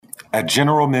At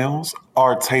General Mills,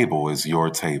 our table is your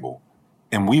table,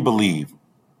 and we believe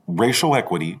racial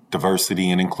equity,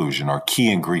 diversity, and inclusion are key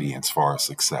ingredients for our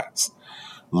success.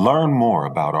 Learn more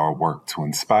about our work to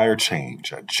inspire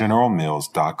change at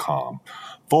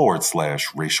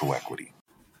generalmills.com/racial equity.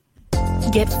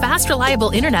 Get fast,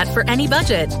 reliable internet for any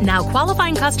budget. Now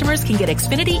qualifying customers can get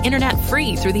Xfinity Internet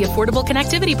free through the Affordable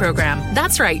Connectivity Program.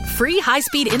 That's right, free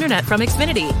high-speed internet from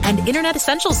Xfinity. And Internet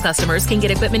Essentials customers can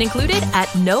get equipment included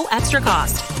at no extra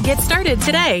cost. Get started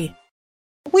today.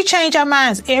 We change our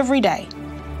minds every day.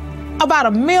 About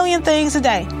 1 million things a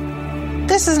day.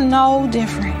 This is no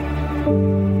different.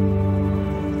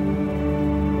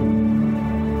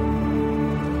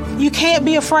 You can't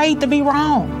be afraid to be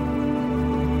wrong.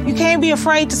 You can't be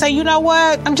afraid to say, you know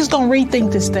what, I'm just going to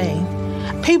rethink this thing.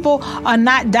 People are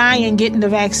not dying getting the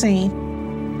vaccine.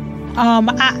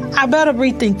 I better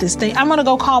rethink this thing. I'm going to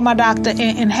go call my doctor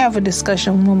and have a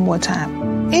discussion one more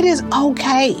time. It is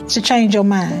okay to change your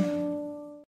mind.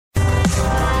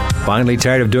 Finally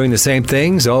tired of doing the same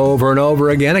things over and over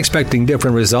again, expecting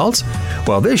different results?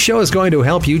 Well, this show is going to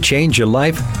help you change your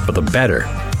life for the better.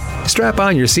 Strap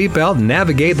on your seatbelt and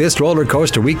navigate this roller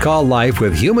coaster we call life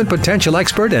with human potential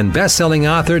expert and best-selling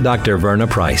author Dr. Verna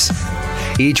Price.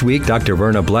 Each week, Dr.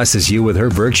 Verna blesses you with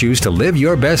her virtues to live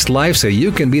your best life so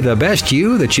you can be the best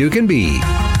you that you can be.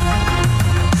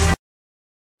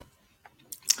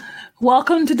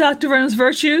 Welcome to Dr. Verna's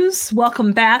Virtues.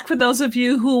 Welcome back for those of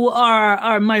you who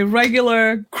are my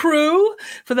regular crew.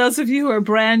 For those of you who are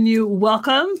brand new,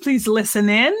 welcome. Please listen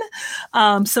in.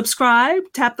 Subscribe.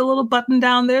 Tap the little button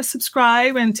down there.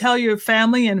 Subscribe and tell your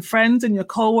family and friends and your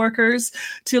coworkers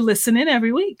to listen in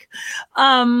every week.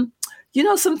 Some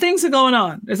things are going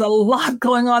on. There's a lot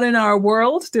going on in our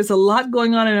world. There's a lot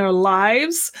going on in our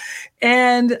lives.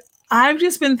 And I've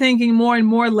just been thinking more and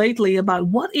more lately about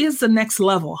what is the next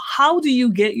level? How do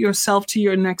you get yourself to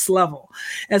your next level?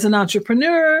 As an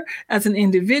entrepreneur, as an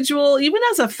individual, even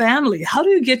as a family, how do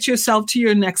you get yourself to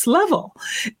your next level?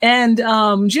 And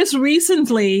just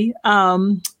recently, in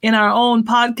our own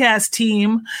podcast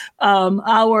team,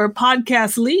 our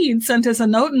podcast lead sent us a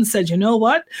note and said, you know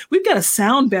what? We've got to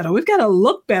sound better. We've got to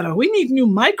look better. We need new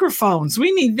microphones.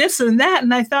 We need this and that.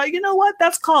 And I thought, you know what?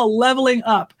 That's called leveling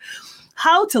up.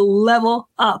 How to level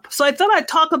up. So I thought I'd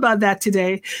talk about that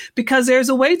today because there's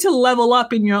a way to level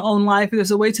up in your own life. There's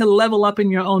a way to level up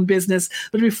in your own business.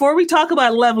 But before we talk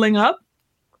about leveling up,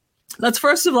 let's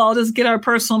first of all just get our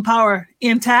personal power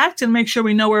intact and make sure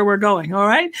we know where we're going. All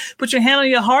right? Put your hand on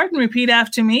your heart and repeat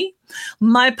after me.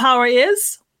 My power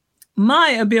is my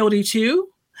ability to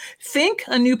think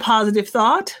a new positive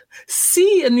thought,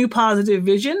 see a new positive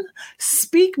vision,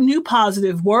 speak new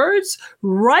positive words,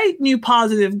 write new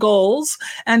positive goals,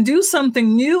 and do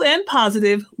something new and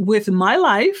positive with my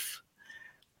life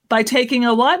by taking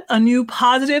a new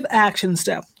positive action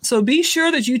step. So be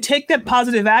sure that you take that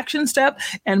positive action step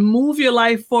and move your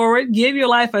life forward. Give your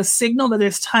life a signal that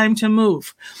it's time to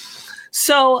move.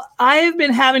 So I have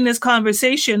been having this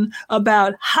conversation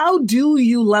about how do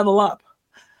you level up?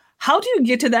 How do you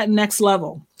get to that next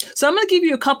level? So I'm going to give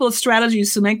you a couple of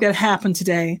strategies to make that happen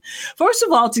today. First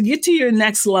of all, to get to your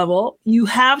next level, you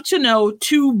have to know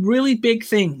two really big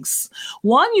things.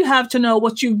 One, you have to know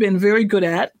what you've been very good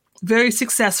at, very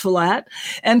successful at.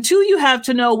 And two, you have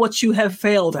to know what you have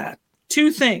failed at.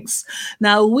 Two things.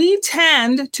 Now, we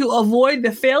tend to avoid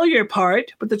the failure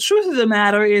part, but the truth of the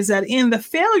matter is that in the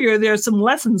failure, there are some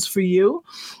lessons for you,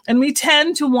 and we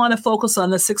tend to want to focus on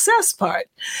the success part.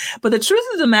 But the truth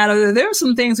of the matter is that there are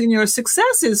some things in your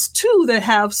successes, too, that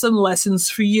have some lessons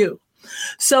for you.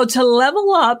 So to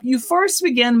level up, you first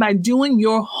begin by doing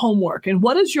your homework. And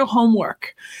what is your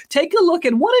homework? Take a look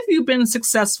at what have you been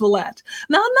successful at?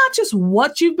 Now, not just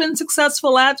what you've been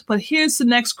successful at, but here's the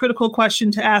next critical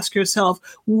question to ask yourself.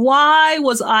 Why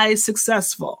was I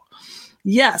successful?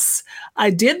 Yes, I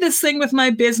did this thing with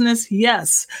my business.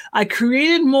 Yes, I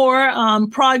created more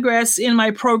progress in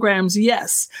my programs.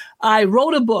 Yes, I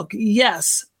wrote a book.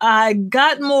 Yes, I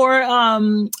got more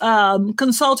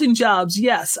consulting jobs.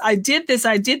 Yes, I did this,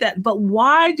 I did that. But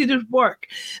why did it work?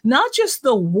 Not just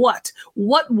the what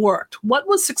worked, what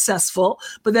was successful,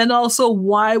 but then also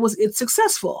why was it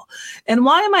successful? And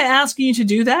why am I asking you to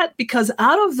do that? Because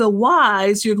out of the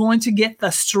whys, you're going to get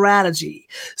the strategy.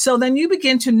 So then you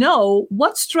begin to know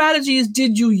what strategies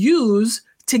did you use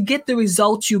to get the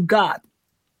results you got.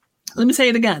 Let me say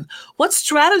it again. What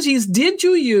strategies did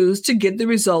you use to get the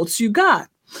results you got?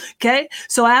 Okay,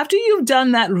 so after you've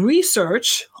done that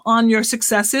research on your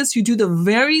successes, you do the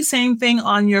very same thing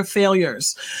on your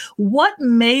failures. What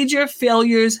major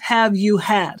failures have you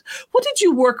had? What did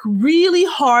you work really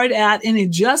hard at and it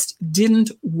just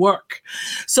didn't work?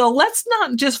 So let's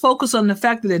not just focus on the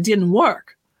fact that it didn't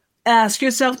work. Ask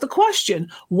yourself the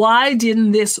question, why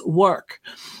didn't this work?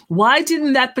 Why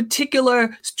didn't that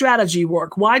particular strategy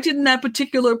work? Why didn't that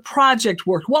particular project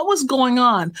work? What was going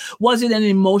on? Was it an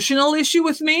emotional issue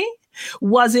with me?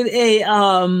 Was it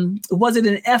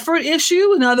an effort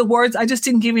issue? In other words, I just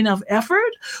didn't give enough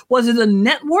effort. Was it a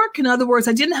network? In other words,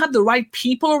 I didn't have the right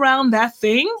people around that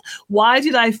thing. Why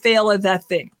did I fail at that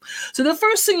thing? So the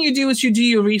first thing you do is you do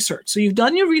your research. So you've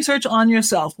done your research on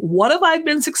yourself. What have I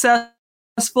been successful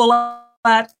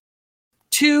at?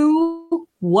 2,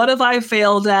 what have I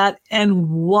failed at and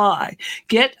why?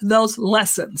 Get those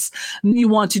lessons. What you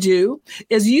want to do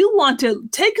is you want to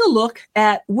take a look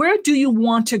at where do you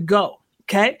want to go?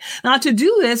 Okay. Now to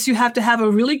do this, you have to have a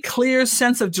really clear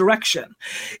sense of direction.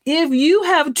 If you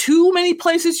have too many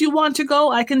places you want to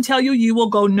go, I can tell you, you will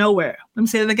go nowhere. Let me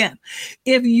say that again.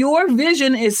 If your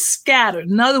vision is scattered,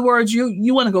 in other words,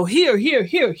 you want to go here, here,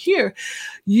 here, here,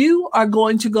 you are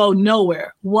going to go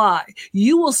nowhere. Why?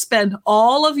 You will spend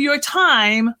all of your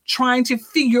time trying to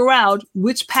figure out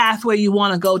which pathway you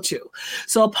want to go to.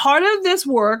 So a part of this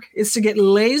work is to get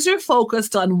laser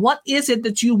focused on what is it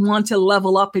that you want to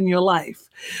level up in your life.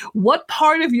 What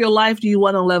part of your life do you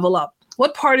want to level up?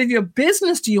 What part of your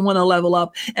business do you want to level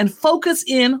up? And focus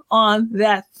in on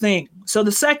that thing. So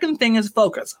the second thing is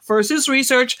focus. First is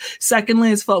research.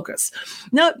 Secondly is focus.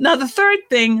 Now the third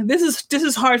thing, this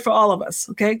is hard for all of us.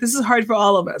 Okay, this is hard for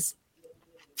all of us.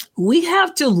 We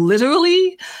have to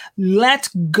literally let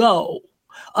go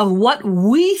of what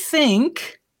we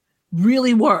think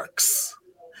really works.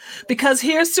 Because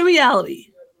here's the reality.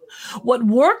 What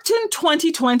worked in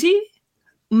 2020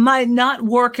 might not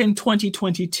work in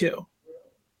 2022.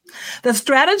 The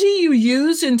strategy you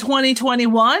used in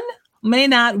 2021 may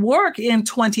not work in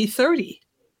 2030,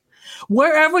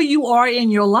 wherever you are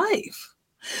in your life.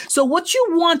 So what you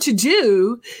want to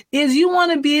do is you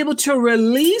want to be able to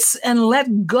release and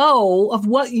let go of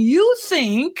what you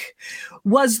think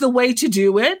was the way to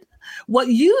do it, what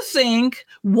you think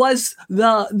was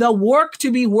the work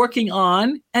to be working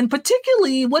on, and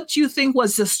particularly what you think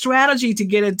was the strategy to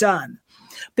get it done.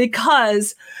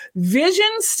 Because vision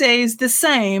stays the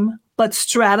same, but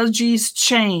strategies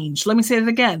change. Let me say it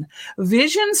again.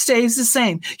 Vision stays the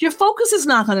same. Your focus is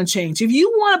not going to change. If you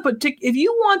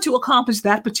want to accomplish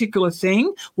that particular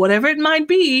thing, whatever it might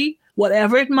be,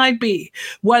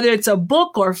 whether it's a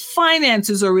book or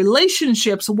finances or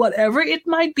relationships, whatever it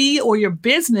might be, or your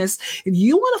business, if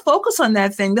you want to focus on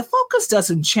that thing, the focus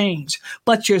doesn't change,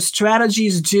 but your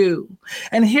strategies do.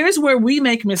 And here's where we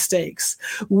make mistakes.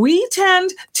 We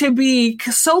tend to be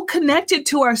so connected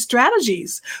to our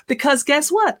strategies because guess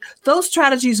what? Those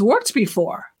strategies worked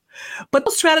before, but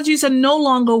those strategies are no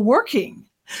longer working.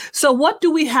 So what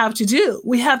do we have to do?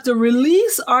 We have to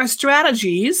release our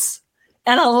strategies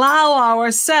and allow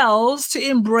ourselves to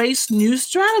embrace new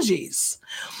strategies.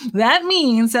 That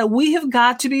means that we have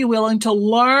got to be willing to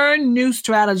learn new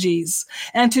strategies.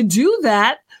 And to do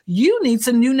that, you need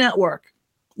some new network.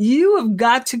 You have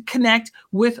got to connect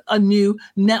with a new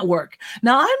network.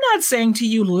 Now, I'm not saying to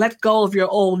you, let go of your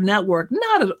old network.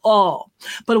 Not at all.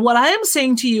 But what I am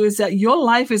saying to you is that your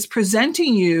life is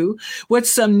presenting you with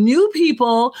some new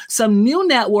people, some new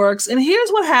networks. And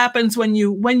here's what happens when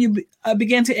you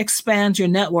begin to expand your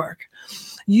network.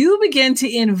 You begin to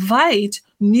invite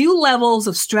new levels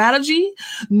of strategy,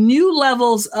 new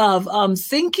levels of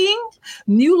thinking,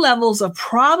 new levels of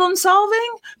problem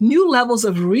solving, new levels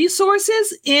of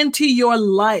resources into your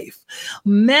life.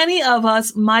 Many of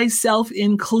us, myself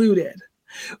included,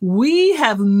 we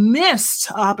have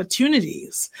missed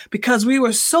opportunities because we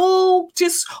were so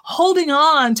just holding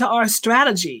on to our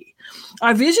strategy.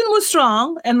 Our vision was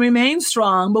strong and remained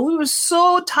strong, but we were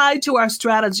so tied to our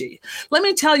strategy. Let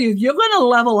me tell you, if you're going to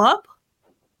level up,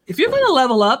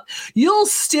 you'll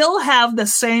still have the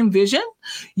same vision.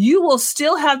 You will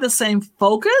still have the same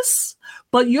focus,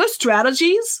 but your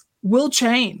strategies will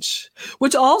change,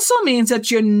 which also means that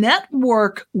your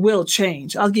network will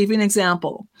change. I'll give you an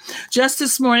example. Just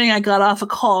this morning, I got off a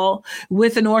call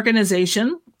with an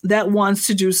organization that wants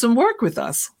to do some work with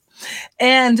us.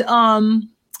 And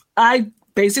I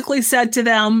basically said to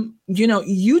them,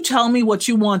 you tell me what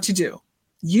you want to do.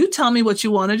 You tell me what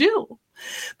you want to do.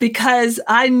 Because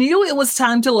I knew it was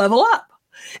time to level up.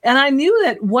 And I knew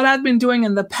that what I've been doing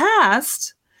in the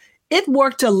past, it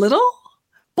worked a little,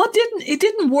 but it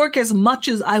didn't work as much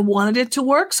as I wanted it to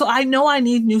work. So I know I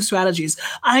need new strategies.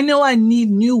 I know I need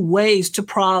new ways to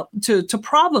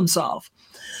problem solve.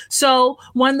 So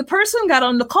when the person got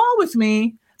on the call with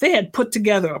me, they had put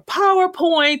together a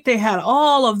PowerPoint. They had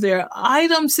all of their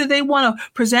items that they want to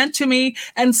present to me.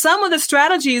 And some of the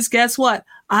strategies, guess what?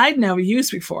 I'd never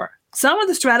used before. Some of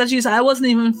the strategies I wasn't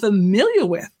even familiar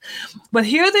with. But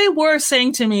here they were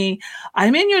saying to me,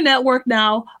 I'm in your network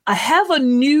now. I have a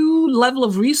new level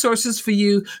of resources for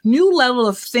you, new level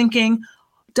of thinking.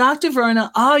 Dr.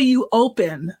 Verna, are you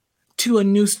open to a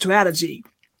new strategy?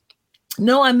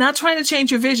 No, I'm not trying to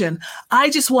change your vision. I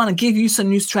just want to give you some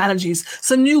new strategies,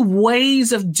 some new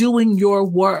ways of doing your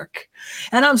work.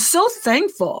 And I'm so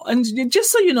thankful. And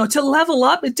just so you know, to level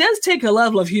up, it does take a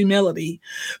level of humility,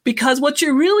 because what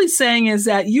you're really saying is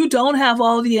that you don't have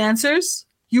all the answers.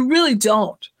 You really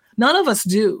don't. None of us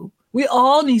do. We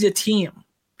all need a team.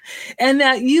 And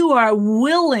that you are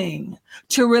willing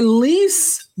to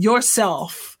release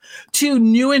yourself to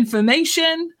new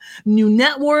information, new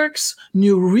networks,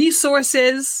 new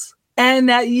resources, and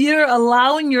that you're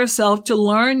allowing yourself to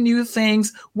learn new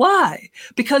things. Why?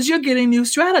 Because you're getting new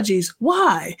strategies.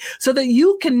 Why? So that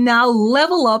you can now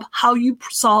level up how you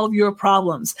solve your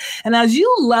problems. And as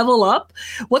you level up,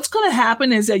 what's going to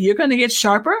happen is that you're going to get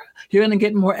sharper. You're going to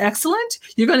get more excellent.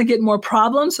 You're going to get more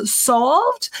problems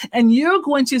solved, and you're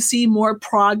going to see more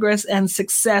progress and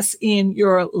success in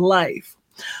your life.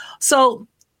 So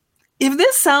if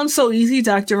this sounds so easy,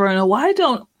 Dr. Verna, why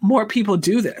don't more people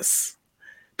do this?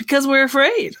 Because we're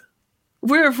afraid.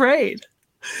 We're afraid.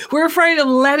 We're afraid of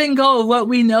letting go of what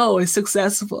we know is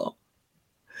successful.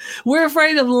 We're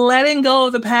afraid of letting go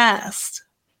of the past.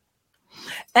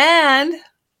 And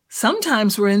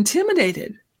sometimes we're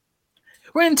intimidated.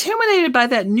 We're intimidated by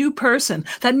that new person,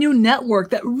 that new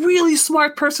network, that really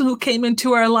smart person who came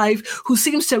into our life, who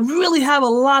seems to really have a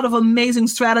lot of amazing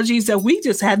strategies that we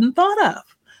just hadn't thought of.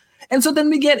 And so then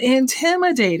we get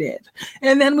intimidated,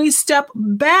 and then we step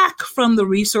back from the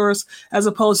resource as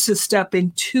opposed to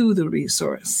stepping to the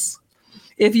resource.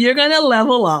 If you're going to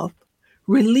level up,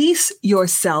 release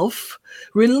yourself,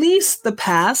 release the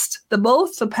past,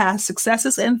 both the past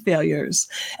successes and failures,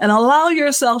 and allow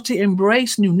yourself to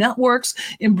embrace new networks,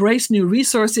 embrace new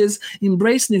resources,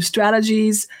 embrace new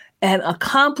strategies, and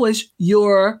accomplish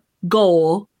your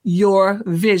goal, your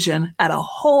vision at a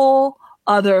whole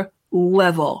other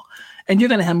level. And you're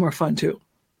going to have more fun too.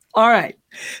 All right.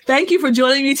 Thank you for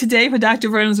joining me today for Dr.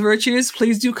 Verna's Virtues.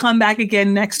 Please do come back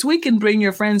again next week and bring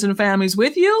your friends and families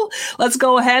with you. Let's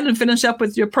go ahead and finish up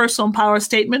with your personal power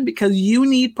statement, because you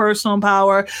need personal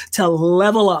power to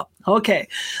level up. Okay.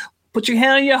 Put your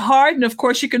hand on your heart. And of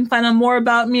course, you can find out more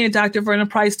about me at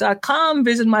drvernaprice.com.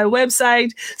 Visit my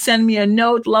website. Send me a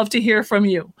note. Love to hear from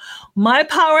you. My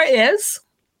power is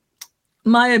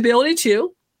my ability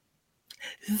to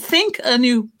think a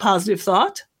new positive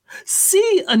thought,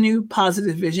 see a new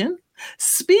positive vision,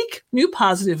 speak new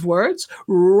positive words,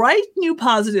 write new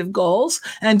positive goals,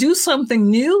 and do something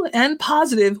new and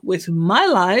positive with my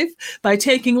life by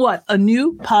taking what? A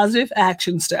new positive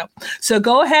action step. So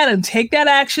go ahead and take that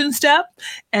action step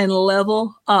and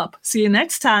level up. See you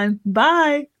next time.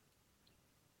 Bye.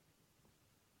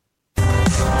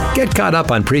 Get caught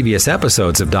up on previous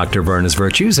episodes of Dr. Verna's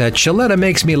Virtues at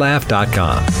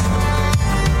ShalettaMakesMeLaugh.com.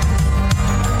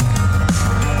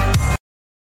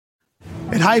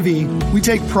 At Hy-Vee, we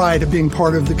take pride of being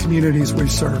part of the communities we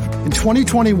serve. In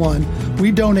 2021, we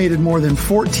donated more than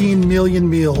 14 million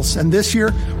meals, and this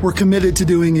year, we're committed to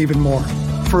doing even more.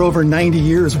 For over 90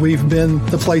 years, we've been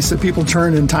the place that people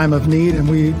turn in time of need, and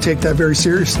we take that very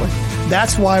seriously.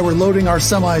 That's why we're loading our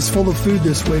semis full of food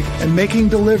this week and making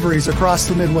deliveries across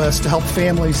the Midwest to help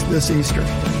families this Easter.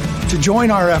 To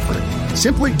join our effort,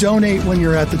 simply donate when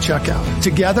you're at the checkout.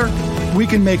 Together, we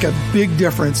can make a big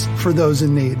difference for those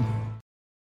in need.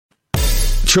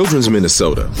 Children's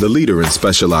Minnesota, the leader in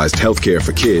specialized healthcare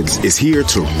for kids, is here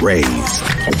to raise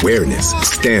awareness,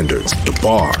 standards, the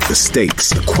bar, the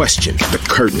stakes, the question, the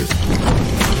curtain.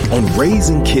 On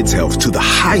raising kids' health to the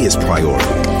highest priority,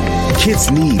 kids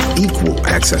need equal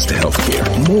access to healthcare,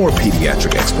 more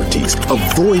pediatric expertise, a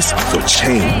voice for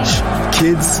change.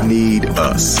 Kids need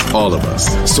us, all of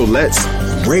us. So let's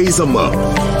raise them up.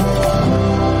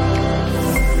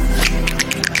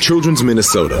 Children's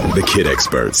Minnesota, the kid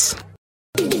experts.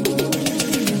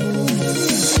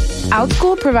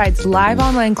 OutSchool provides live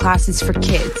online classes for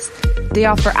kids. They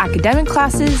offer academic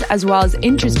classes as well as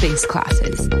interest-based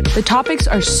classes. The topics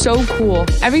are so cool.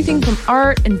 Everything from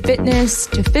art and fitness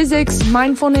to physics,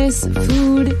 mindfulness,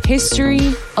 food,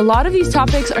 history. A lot of these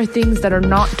topics are things that are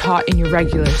not taught in your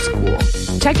regular school.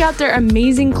 Check out their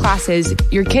amazing classes.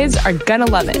 Your kids are gonna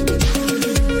love it.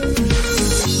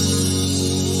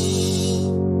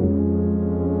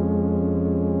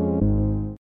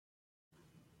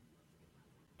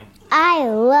 I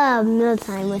love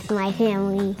mealtime with my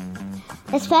family,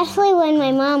 especially when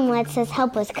my mom lets us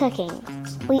help with cooking.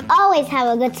 We always have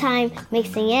a good time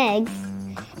mixing eggs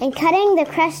and cutting the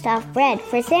crust off bread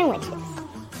for sandwiches.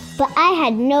 But I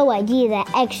had no idea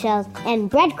that eggshells and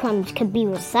breadcrumbs could be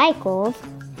recycled.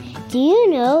 Do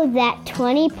you know that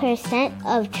 20%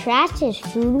 of trash is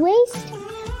food waste?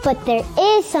 But there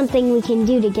is something we can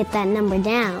do to get that number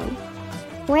down.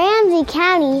 Ramsey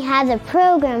County has a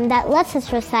program that lets us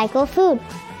recycle food.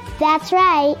 That's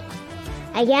right.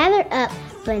 I gather up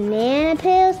banana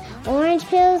peels, orange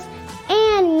peels,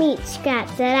 and meat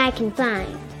scraps that I can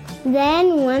find.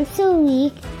 Then once a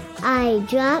week, I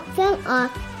drop them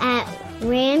off at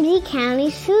Ramsey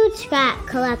County's food scrap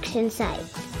collection site,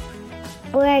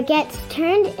 where it gets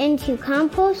turned into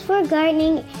compost for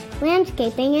gardening,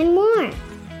 landscaping, and more.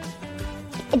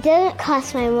 It doesn't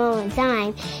cost my mom a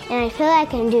dime, and I feel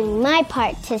like I'm doing my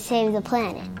part to save the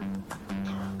planet.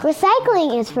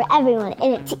 Recycling is for everyone,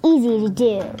 and it's easy to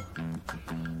do.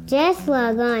 Just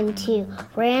log on to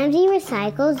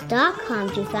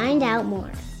RamseyRecycles.com to find out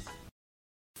more.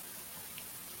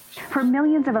 For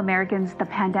millions of Americans, the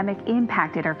pandemic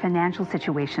impacted our financial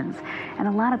situations, and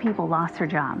a lot of people lost their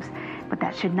jobs. But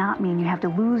that should not mean you have to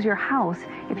lose your house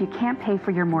if you can't pay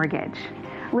for your mortgage.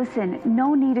 Listen,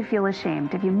 no need to feel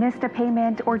ashamed if you missed a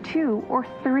payment or 2 or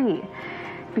 3,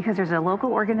 because there's a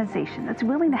local organization that's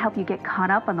willing to help you get caught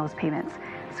up on those payments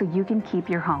so you can keep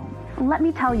your home. Let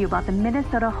me tell you about the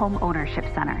Minnesota Home Ownership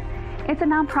Center. It's a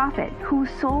nonprofit whose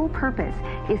sole purpose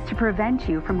is to prevent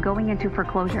you from going into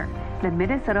foreclosure. The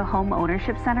Minnesota Home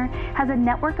Ownership Center has a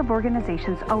network of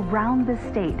organizations around the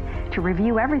state to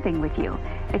review everything with you,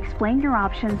 explain your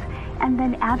options, and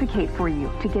then advocate for you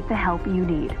to get the help you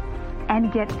need.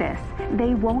 And get this,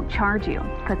 they won't charge you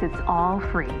because it's all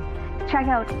free. Check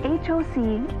out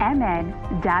hocmn.org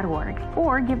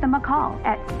or give them a call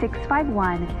at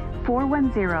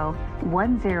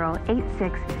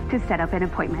 651-410-1086 to set up an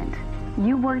appointment.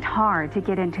 You worked hard to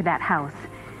get into that house.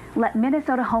 Let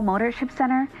Minnesota Home Ownership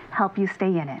Center help you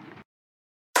stay in it.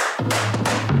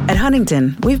 At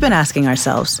Huntington, we've been asking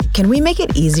ourselves, can we make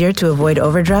it easier to avoid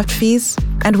overdraft fees?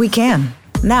 And we can.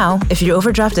 Now, if you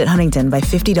overdraft at Huntington by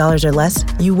 $50 or less,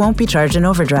 you won't be charged an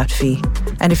overdraft fee.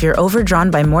 And if you're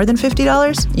overdrawn by more than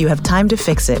 $50, you have time to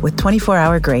fix it with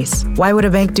 24-hour grace. Why would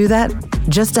a bank do that?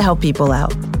 Just to help people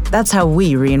out. That's how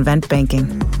we reinvent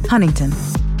banking. Huntington.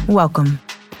 Welcome.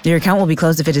 Your account will be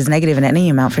closed if it is negative in any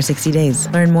amount for 60 days.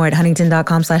 Learn more at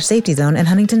huntington.com/safetyzone and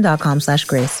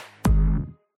huntington.com/grace.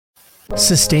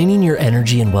 Sustaining your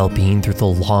energy and well-being through the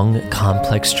long,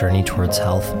 complex journey towards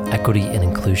health, equity, and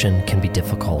inclusion can be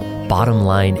difficult. Bottom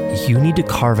line, you need to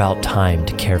carve out time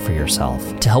to care for yourself.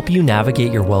 To help you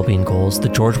navigate your well-being goals, the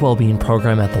George Wellbeing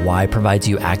Program at the Y provides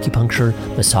you acupuncture,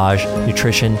 massage,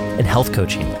 nutrition, and health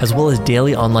coaching, as well as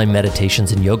daily online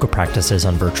meditations and yoga practices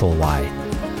on Virtual Y.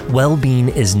 Well-being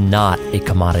is not a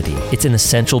commodity. It's an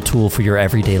essential tool for your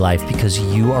everyday life because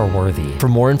you are worthy. For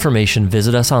more information,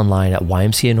 visit us online at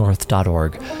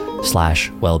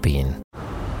ymcanorth.org/wellbeing.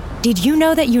 Did you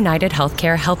know that United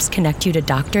Healthcare helps connect you to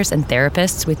doctors and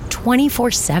therapists with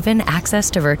 24/7 access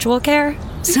to virtual care?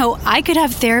 So I could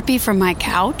have therapy from my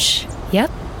couch?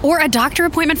 Yep. Or a doctor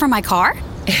appointment from my car?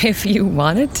 If you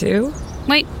wanted to.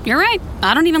 Wait, you're right.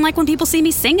 I don't even like when people see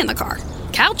me sing in the car.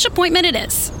 Couch appointment it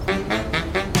is.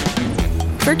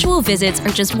 Virtual visits are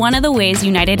just one of the ways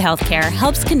United Healthcare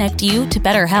helps connect you to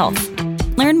better health.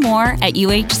 Learn more at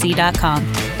uhc.com.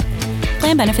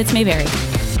 Plan benefits may vary.